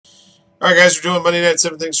All right, guys, we're doing Monday Night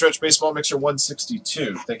 7 Things Stretch Baseball Mixer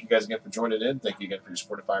 162. Thank you guys again for joining in. Thank you again for your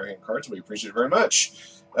support of Firehand Cards. We appreciate it very much.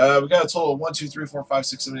 We got a total of 1, 2, 3, 4, 5,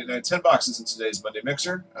 6, 7, 8, 9, 10 boxes in today's Monday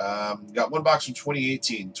Mixer. We got one box from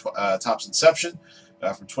 2018, Topps Inception.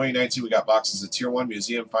 From 2019, we got boxes of Tier 1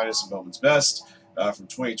 Museum Finest and Bowman's Best. From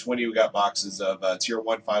 2020, we got boxes of Tier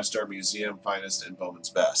 1 5-Star Museum Finest and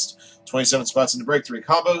Bowman's Best. 27 spots in the break, 3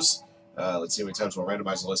 combos. Let's see how many times we'll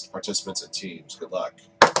randomize the list of participants and teams. Good luck.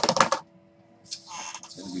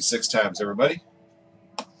 It's going to be 6 times, everybody.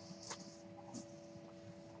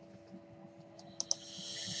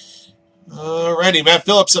 Alrighty, Matt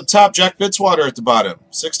Phillips up top, Jack Fitzwater at the bottom.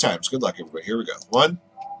 6 times. Good luck, everybody. Here we go. 1,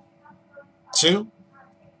 2,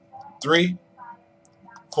 3,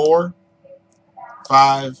 4,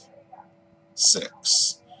 5,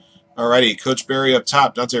 6. Alrighty, Coach Barry up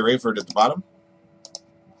top, Dante Rayford at the bottom.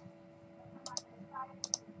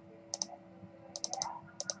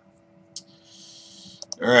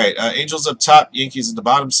 All right, Angels up top, Yankees at the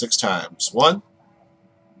bottom, 6 times. 1,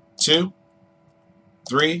 2,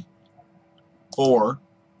 3, 4,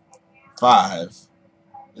 5,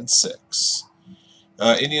 and 6.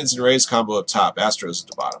 Indians and Rays combo up top, Astros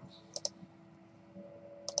at the bottom.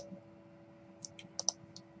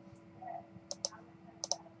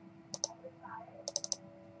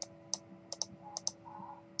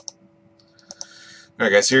 All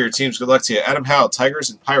right, guys, here are your teams. Good luck to you. Adam Howell, Tigers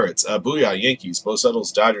and Pirates. Booyah, Yankees. Bo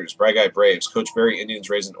Suttles, Dodgers. Bry Guy, Braves. Coach Barry, Indians,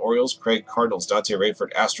 Rays, and Orioles. Craig, Cardinals. Dante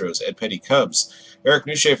Rayford, Astros. Ed Petty, Cubs. Eric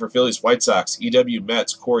Newshafer, Phillies, White Sox. EW,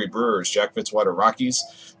 Mets. Corey, Brewers. Jack Fitzwater, Rockies.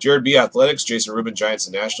 Jared B, Athletics. Jason Rubin, Giants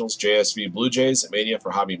and Nationals. JSV, Blue Jays. Mania for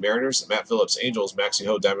Hobby, Mariners. Matt Phillips, Angels. Maxie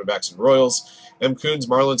Ho, Diamondbacks and Royals. M. Coons,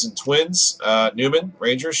 Marlins and Twins. Newman,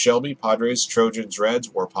 Rangers. Shelby, Padres. Trojans, Reds.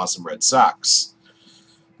 Warpossum, Red Sox.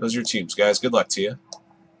 Those are your teams, guys. Good luck to you.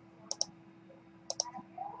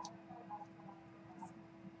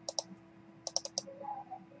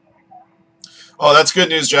 Oh, that's good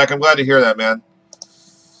news, Jack. I'm glad to hear that, man.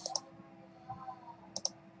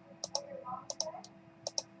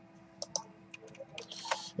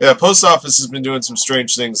 Yeah, post office has been doing some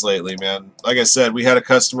strange things lately, man. Like I said, we had a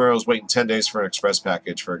customer who was waiting 10 days for an express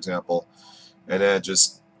package, for example. And then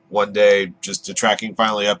just one day, just the tracking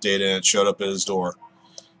finally updated and it showed up at his door.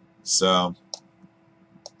 So...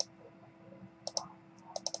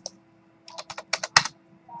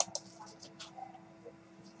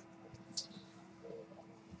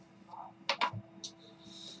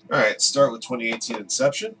 All right, start with 2018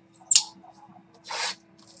 Inception.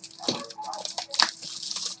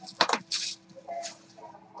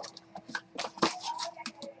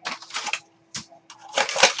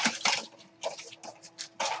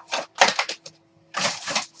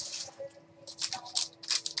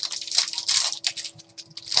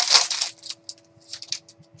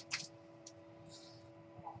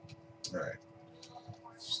 All right.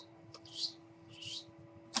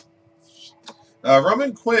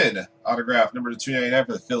 Roman Quinn, autograph, number 299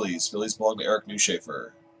 for the Phillies. Phillies belong to Eric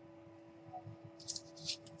Newshafer.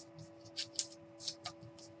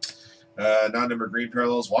 Non-number green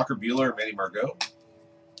parallels, Walker Buehler, Manny Margot.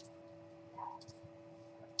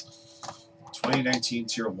 2019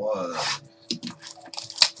 Tier 1.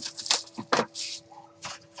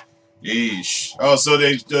 Yeesh. Oh, so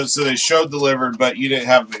they showed delivered, but you didn't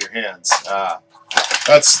have them in your hands.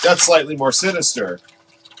 That's slightly more sinister.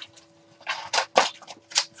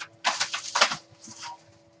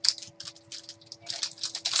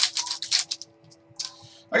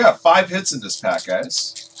 I got 5 hits in this pack,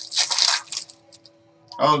 guys.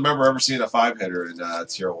 I don't remember ever seeing a 5-hitter in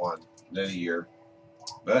Tier 1 in any year,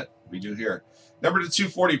 but we do here. Number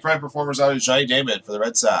 240, Prime Performers Auto, Johnny Damon for the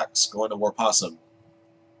Red Sox, going to Warpossum.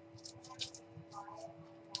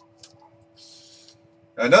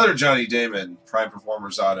 Another Johnny Damon, Prime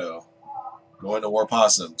Performers Auto, going to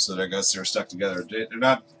Warpossum. So I guess they're stuck together. They're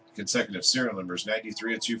not consecutive serial numbers.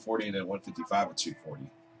 93 of 240 and then 155 of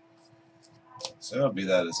 240. So it'll be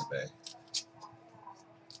that as it may.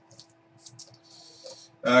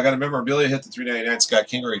 I got a memorabilia hit, the 399 Scott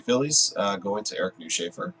Kingery Phillies, going to Eric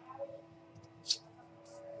Newshafer.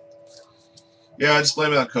 Yeah, I just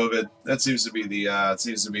blame it on COVID. That seems to be the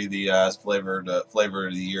flavor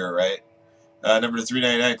of the year, right? Number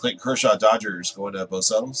 399 Clayton Kershaw Dodgers, going to Bo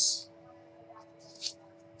Suttles.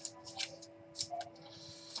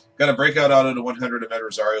 Got a breakout auto to 100 of Ed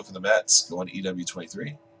Rosario for the Mets, going to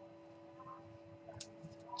EW23.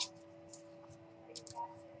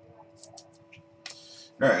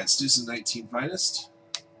 All right, let's do some 19 Finest.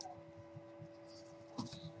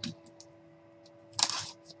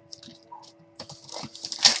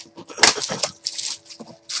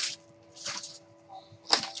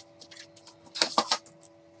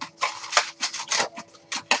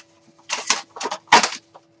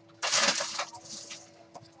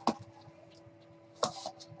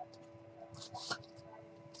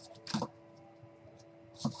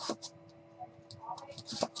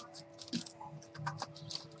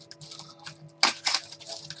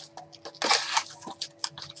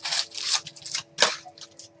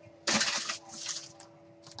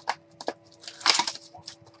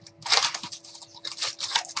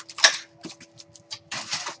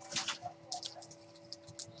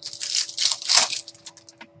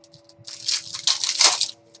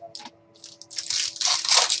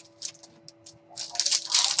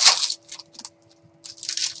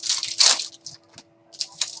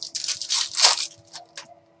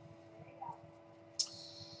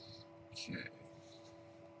 Okay.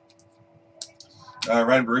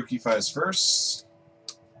 Ryan Baruchi finds first.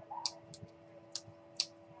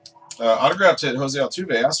 Autographed hit Jose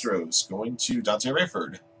Altuve, Astros, going to Dante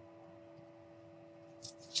Rayford.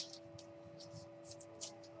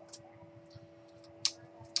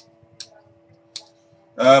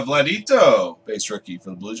 Vladito, base rookie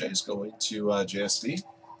for the Blue Jays, going to JSD.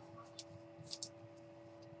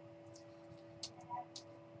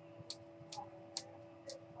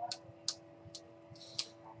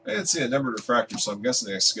 I didn't see a numbered refractor, so I'm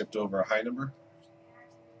guessing I skipped over a high number.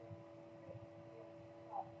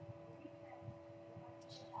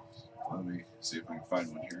 Let me see if I can find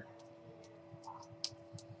one here.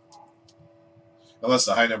 Unless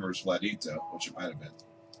the high number is Vladito, which it might have been.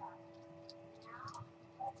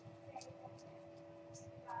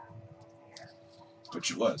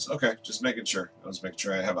 Which it was. Okay, just making sure. I was making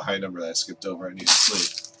sure I have a high number that I skipped over. I need to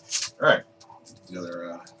sleep. All right. The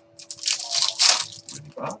other mini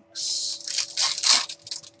box.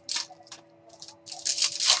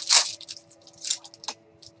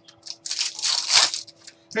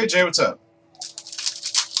 Hey, Jay, what's up?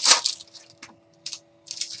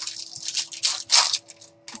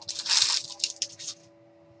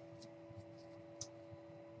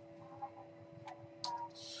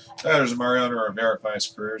 There's a Mariano Rivera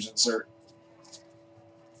Finest Careers insert.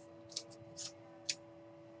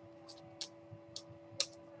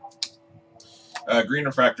 Green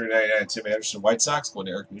refractor 99, Tim Anderson, White Sox, going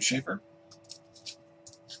to Eric Newshafer.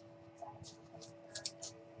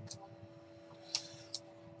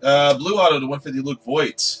 Blue auto to 150, Luke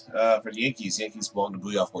Voigt for the Yankees. Yankees belong to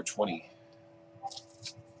Booyah 420.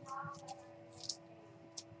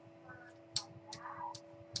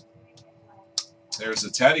 There's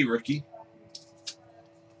a Taddy rookie.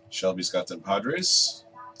 Shelby's got them Padres.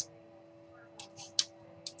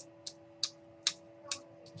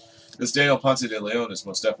 This Daniel Ponce de Leon is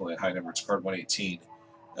most definitely a high number. It's card 118.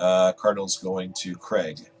 Cardinals going to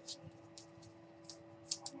Craig.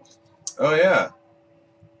 Oh, yeah.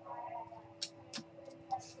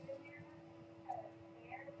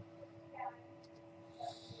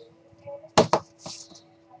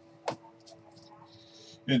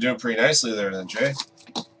 You're doing pretty nicely there then, Jay.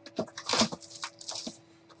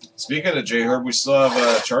 Speaking of Jay Herb, we still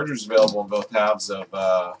have Chargers available in both halves of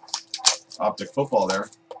Optic Football there.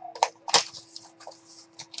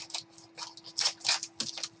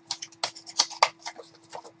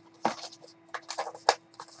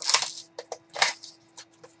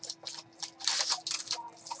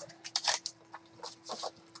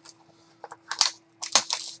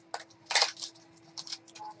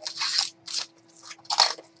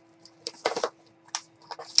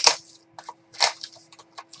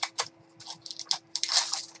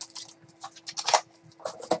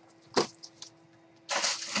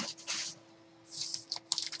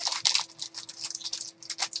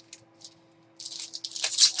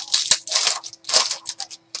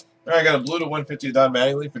 All right, I got a blue to 150 Don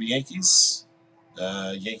Mattingly for the Yankees.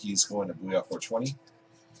 Yankees going to Booyah 420.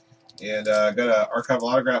 And I got an archival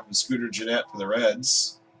autograph of Scooter Gennett for the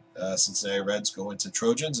Reds. Cincinnati Reds going to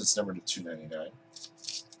Trojans. It's numbered to 299.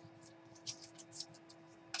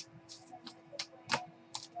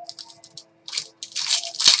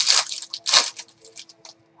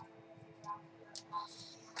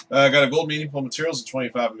 I got a gold meaningful materials of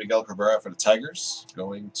 25 of Miguel Cabrera for the Tigers,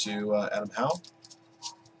 going to Adam Howe.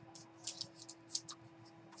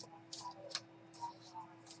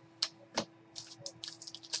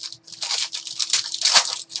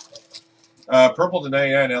 Purple to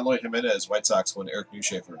 99, Eloy Jimenez, White Sox going to Eric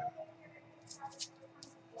Newshafer.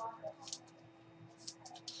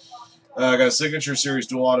 I got a Signature Series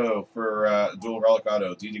dual auto for dual relic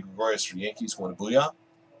auto, Didi Gregorius for the Yankees going to Booyah.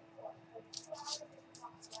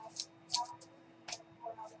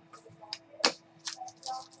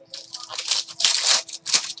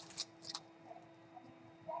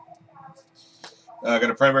 I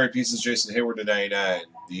got a primary pieces, Jason Hayward to 99.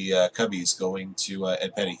 The Cubbies going to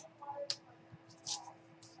Ed Petty.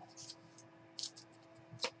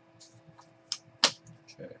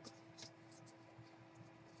 Okay.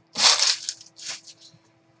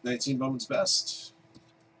 19 Bowman's Best.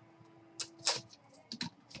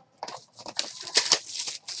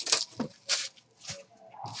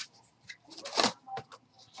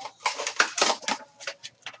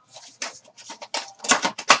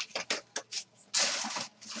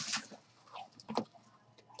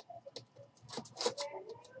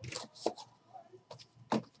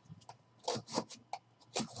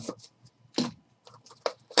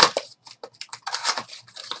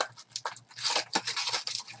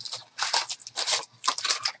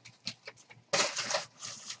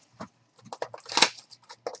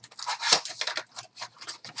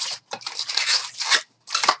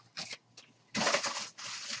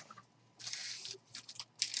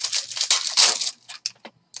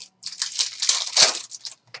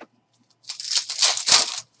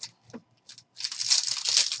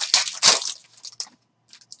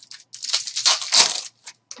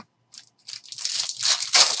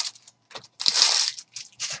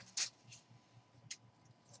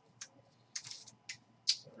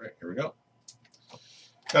 we go.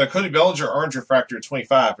 Got a Cody Bellinger orange refractor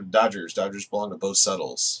 25 for the Dodgers. Dodgers belong to Bo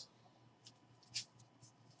Suttles.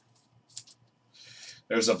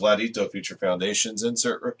 There's a Vladito Future Foundations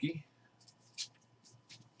insert rookie.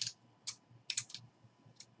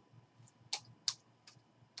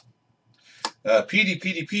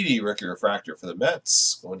 PD rookie refractor for the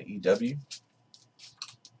Mets. Going to EW.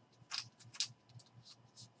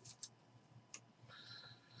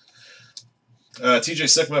 TJ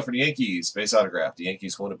Sigma for the Yankees. Base autograph. The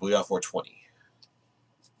Yankees going to Booyah 420.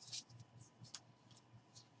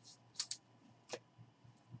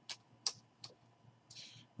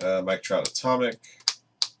 Mike Trout Atomic.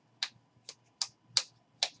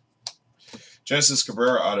 Genesis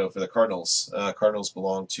Cabrera auto for the Cardinals. Cardinals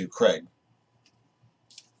belong to Craig.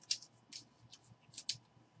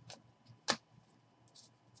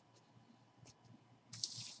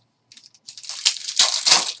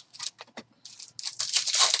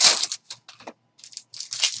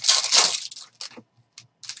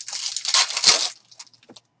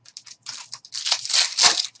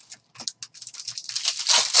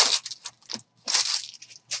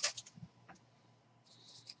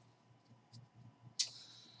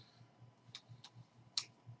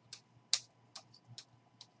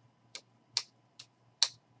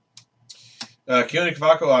 Keone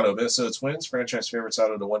Cavaco auto, Minnesota Twins. Franchise favorites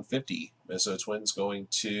auto to 150. Minnesota Twins going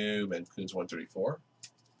to Mancoons 134.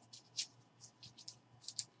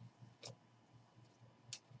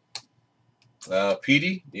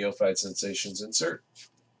 PD, Neophyte Sensations insert.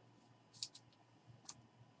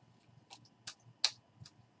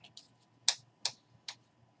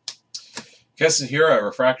 Keston Hiura,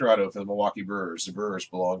 refractor auto for the Milwaukee Brewers. The Brewers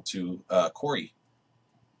belong to Corey.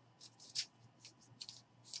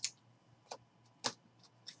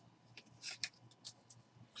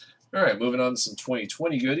 All right, moving on to some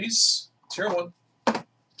 2020 goodies. Tier 1. All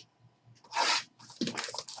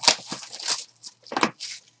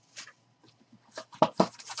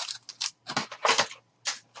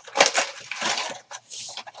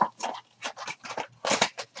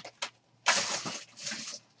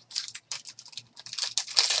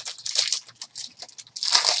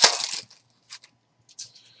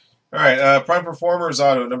right, Prime Performers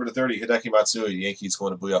auto, number 30, Hideki Matsui. Yankees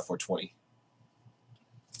going to Booyah 420.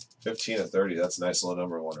 15 of 30. That's a nice little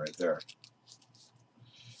number one right there.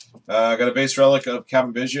 Got a base relic of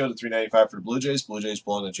Calvin Biggio to 395 for the Blue Jays. Blue Jays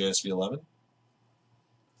belong to JSV 11.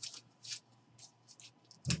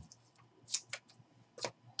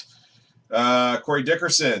 Corey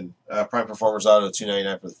Dickerson, Prime Performers auto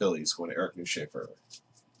 299 for the Phillies. Going to Eric Newshafer.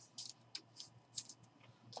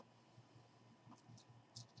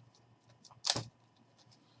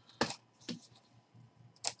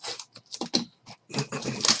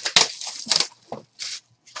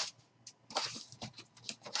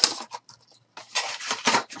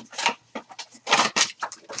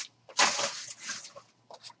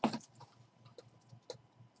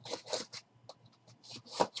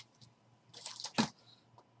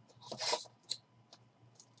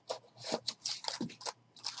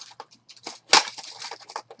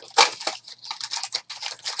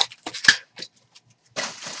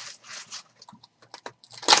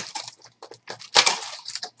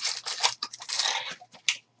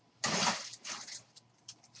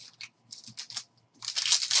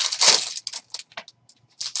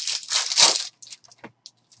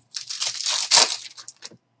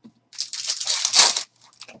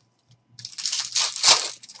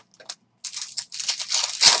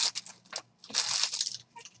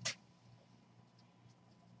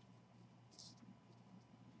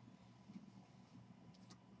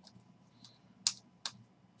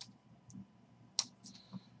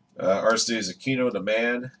 Aristides Aquino, the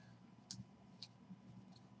man.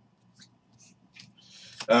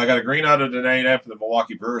 Got a green auto to 99 for the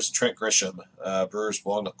Milwaukee Brewers, Trent Grisham. Brewers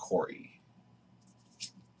belong to Corey.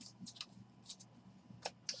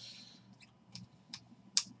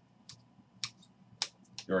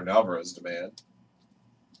 Jordan Alvarez, the man.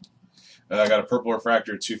 Got a purple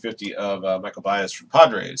refractor 250 of Michael Baez from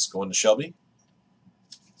Padres, going to Shelby.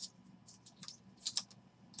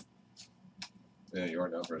 Yeah,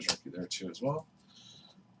 Jordan Alvarez rookie there too as well.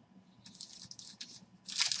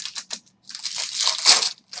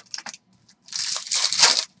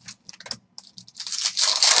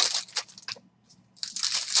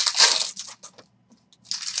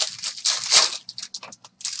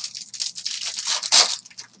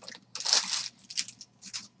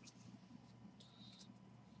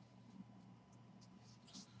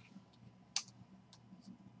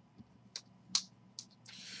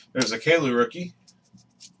 There's a Kalu rookie.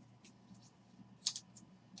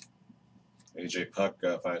 AJ AJ Puck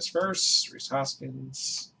finds first. Reese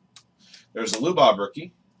Hoskins. There's a Lubob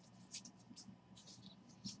rookie.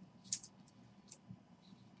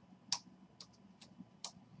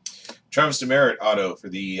 Travis Demeritte auto for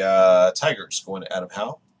the Tigers going to Adam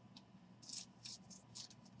Howe.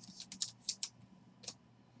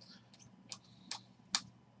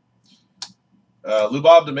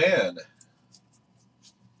 Lubob the man.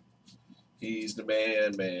 He's the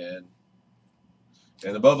man.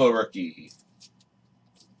 And the Bovo rookie.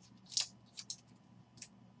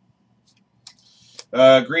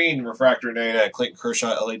 Green refractor 99, Clayton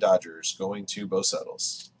Kershaw, LA Dodgers, going to Bo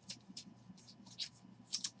Settles.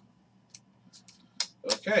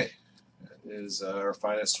 Okay, that is our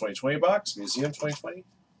finest 2020 box, Museum 2020.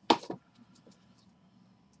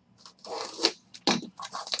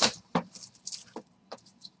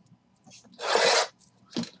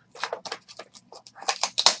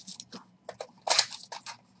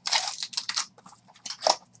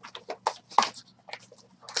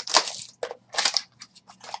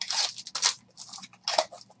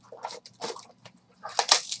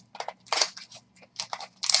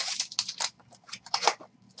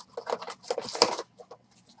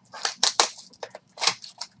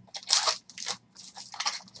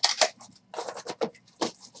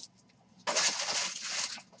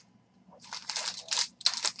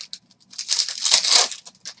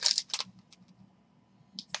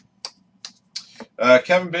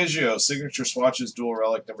 Kevin Biggio, signature swatches, dual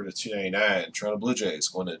relic number to 299. Toronto Blue Jays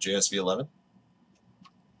going to JSV 11.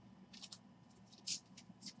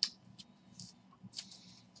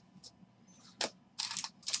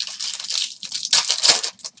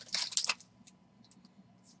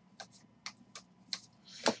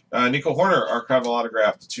 Nico Horner, archival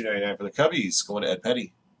autograph to 299 for the Cubbies, going to Ed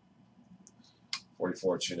Petty.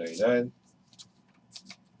 44, 299.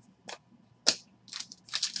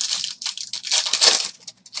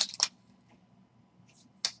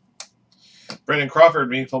 Brandon Crawford,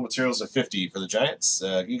 meaningful materials of 50 for the Giants.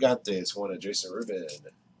 Gigantes going to Jason Rubin.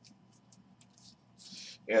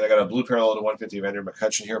 And I got a blue parallel to 150 of Andrew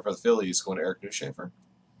McCutchen here for the Phillies, going to Eric Newshafer.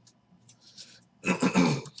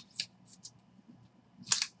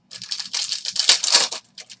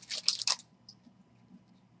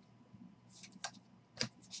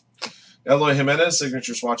 Eloy Jimenez,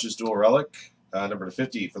 signature swatches, dual relic, number to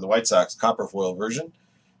 50 for the White Sox, copper foil version.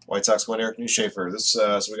 White Sox won Eric Newshafer. This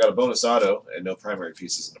so we got a bonus auto and no primary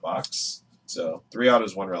pieces in the box. So 3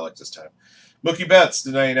 autos, 1 relic this time. Mookie Betts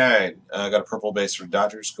to 99. Got a purple base for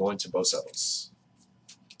Dodgers going to Bo Settles.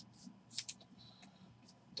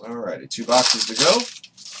 Alrighty, 2 boxes to go.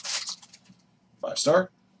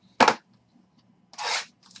 5-star.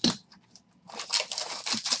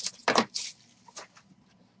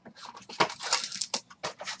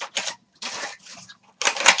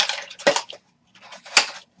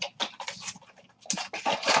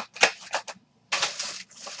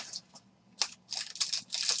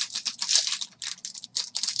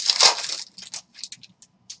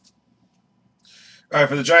 All right,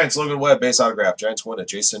 for the Giants, Logan Webb, base autograph. Giants win at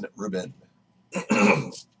Jason Rubin.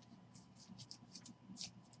 And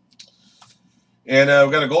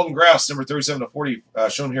we've got a Golden Graphs, number 37 to 40,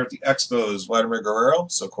 shown here at the Expos, Vladimir Guerrero.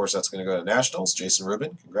 So, of course, that's going to go to Nationals. Jason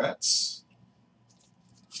Rubin, congrats.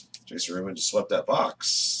 Jason Rubin just swept that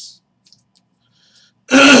box.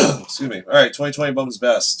 Excuse me. All right, 2020 Bums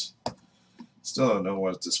Best. Still don't know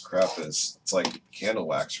what this crap is. It's like candle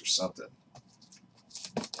wax or something.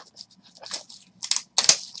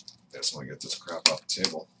 I just want to get this crap off the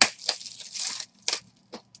table.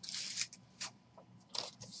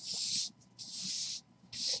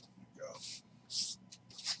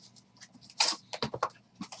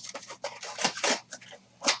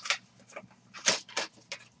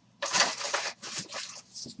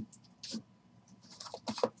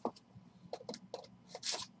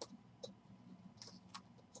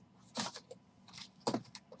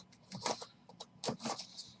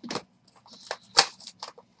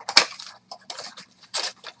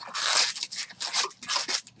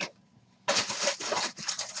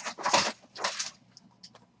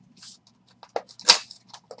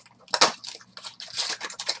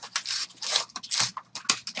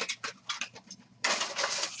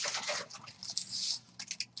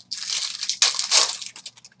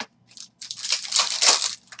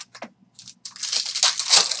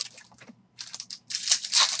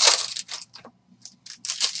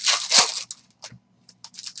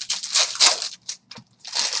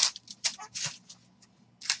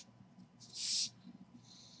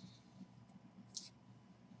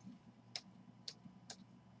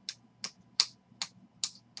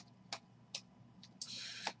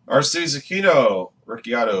 Aristides Aquino,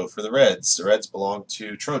 rookie auto for the Reds. The Reds belong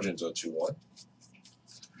to Trojans 021.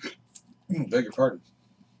 Beg your pardon.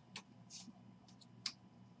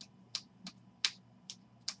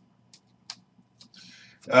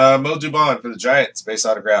 Mo Dubon for the Giants. Base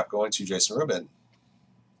autograph going to Jason Rubin.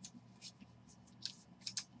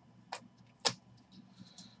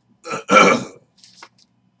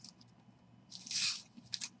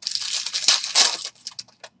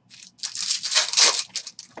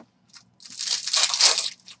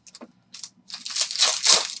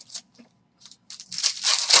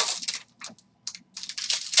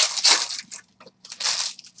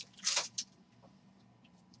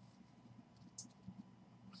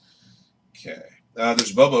 Okay.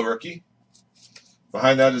 There's Bobo rookie.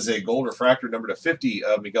 Behind that is a gold refractor number to 50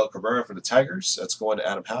 of Miguel Cabrera for the Tigers. That's going to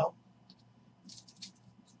Adam Howe.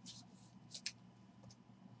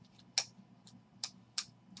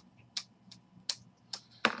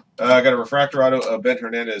 I got a refractor auto of Ben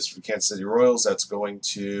Hernandez for the Kansas City Royals. That's going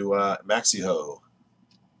to Maxi Ho.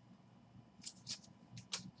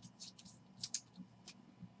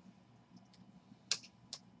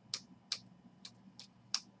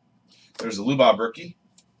 There's a Lubob rookie.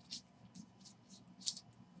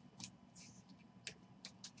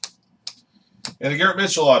 And a Garrett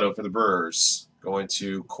Mitchell auto for the Brewers, going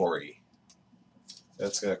to Corey.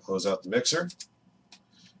 That's going to close out the mixer.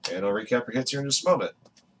 And I'll recap your hits here in just a moment.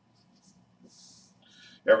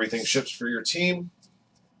 Everything ships for your team.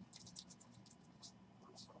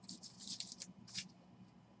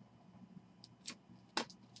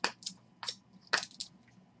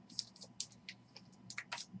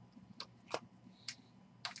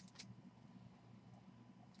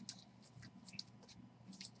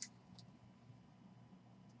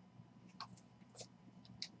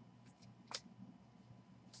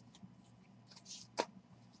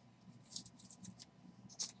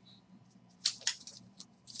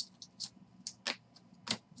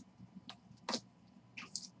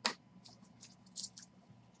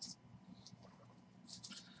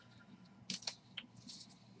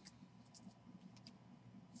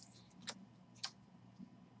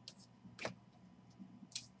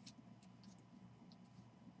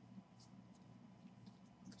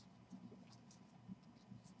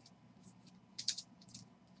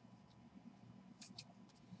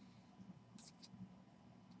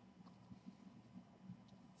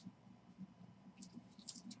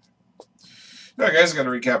 All right, guys, I got a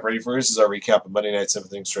recap ready for you. This is our recap of Monday Night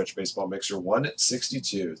 7th Inning Stretch Baseball Mixer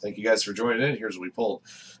 162. Thank you guys for joining in. Here's what we pulled.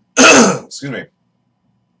 Excuse me.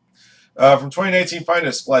 From 2019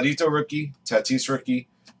 Finest, Vladito rookie, Tatis rookie,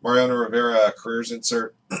 Mariano Rivera careers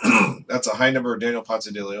insert. That's a high number of Daniel Ponce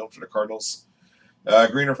de Leon for the Cardinals.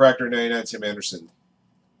 Green refractor 99 Tim Anderson.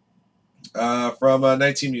 From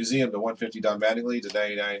 19 Museum to 150 Don Mattingly to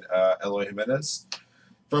 99 Eloy Jimenez.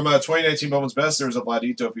 From 2019 Bowman's Best, there was a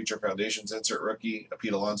Vladito Feature Foundations insert rookie, a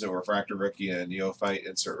Pete Alonso refractor rookie, and a Neophyte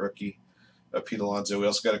insert rookie, a Pete Alonso. We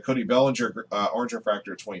also got a Cody Bellinger orange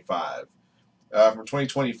refractor 25. From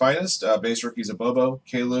 2020 Finest, base rookies of Bobo,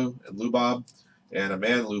 Kalu, and Lubob, and a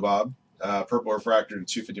man Lubob. Purple refractor to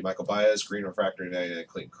 250 Michael Baez, green refractor to 99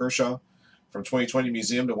 Clayton Kershaw. From 2020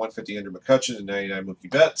 Museum to 150 Andrew McCutchen and 99 Mookie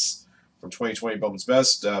Betts. From 2020 Bowman's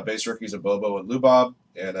Best, base rookies of Bobo and Lubob,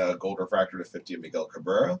 and a gold refractor to 50 of Miguel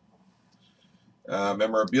Cabrera.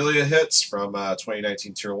 Memorabilia hits from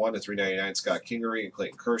 2019 Tier 1 to 399 Scott Kingery and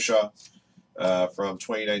Clayton Kershaw. From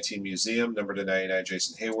 2019 Museum, number to 99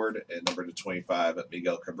 Jason Hayward, and number to 25 at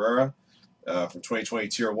Miguel Cabrera. From 2020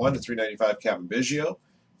 Tier 1 to 395 Kevin Biggio.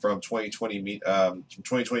 From 2020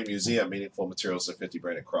 Museum, meaningful materials to 50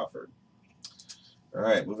 Brandon Crawford. All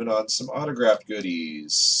right, moving on to some autographed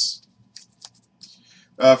goodies.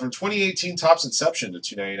 From 2018 Topps Inception to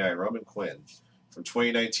 299 Roman Quinn. From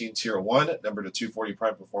 2019 Tier 1, number to 240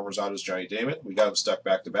 Prime Performers Autos Johnny Damon. We got him stuck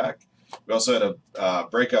back to back. We also had a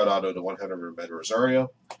breakout auto to 100 Romed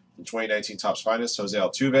Rosario. From 2019 Topps Finest, Jose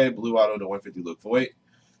Altuve, blue auto to 150 Luke Voigt.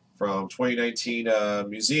 From 2019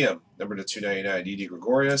 Museum, number to 299 Didi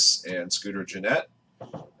Gregorius and Scooter Jeanette.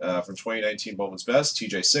 From 2019 Bowman's Best,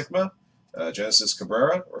 TJ Sigma, Genesis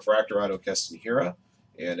Cabrera, refractor auto Keston Hira,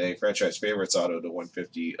 and a franchise favorites auto to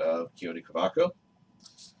 150 of Keone Cavaco.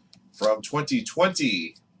 From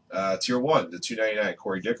 2020 Tier 1 to 299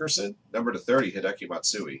 Corey Dickerson, number to 30 Hideki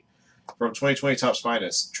Matsui. From 2020 Topps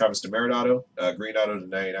Finest, Travis Demeritte auto, green auto to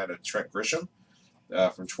 99 of Trent Grisham.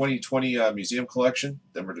 From 2020 Museum Collection,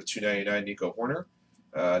 number to 299 Nico Horner,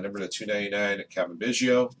 number to 299 Kevin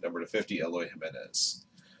Biggio, number to 50 Eloy Jimenez.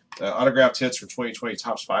 Autographed hits from 2020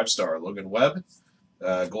 Topps 5-star Logan Webb,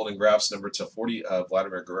 Golden Graphs number to 40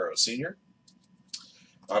 Vladimir Guerrero Sr.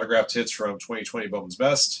 Autographed hits from 2020 Bowman's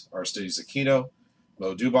Best, Aristides Aquino,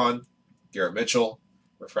 Mo Dubon, Garrett Mitchell,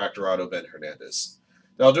 Refractor Auto Ben Hernandez.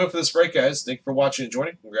 That'll do it for this break, guys. Thank you for watching and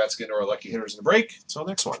joining. Congrats again to our lucky hitters in the break. Until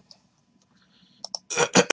next one.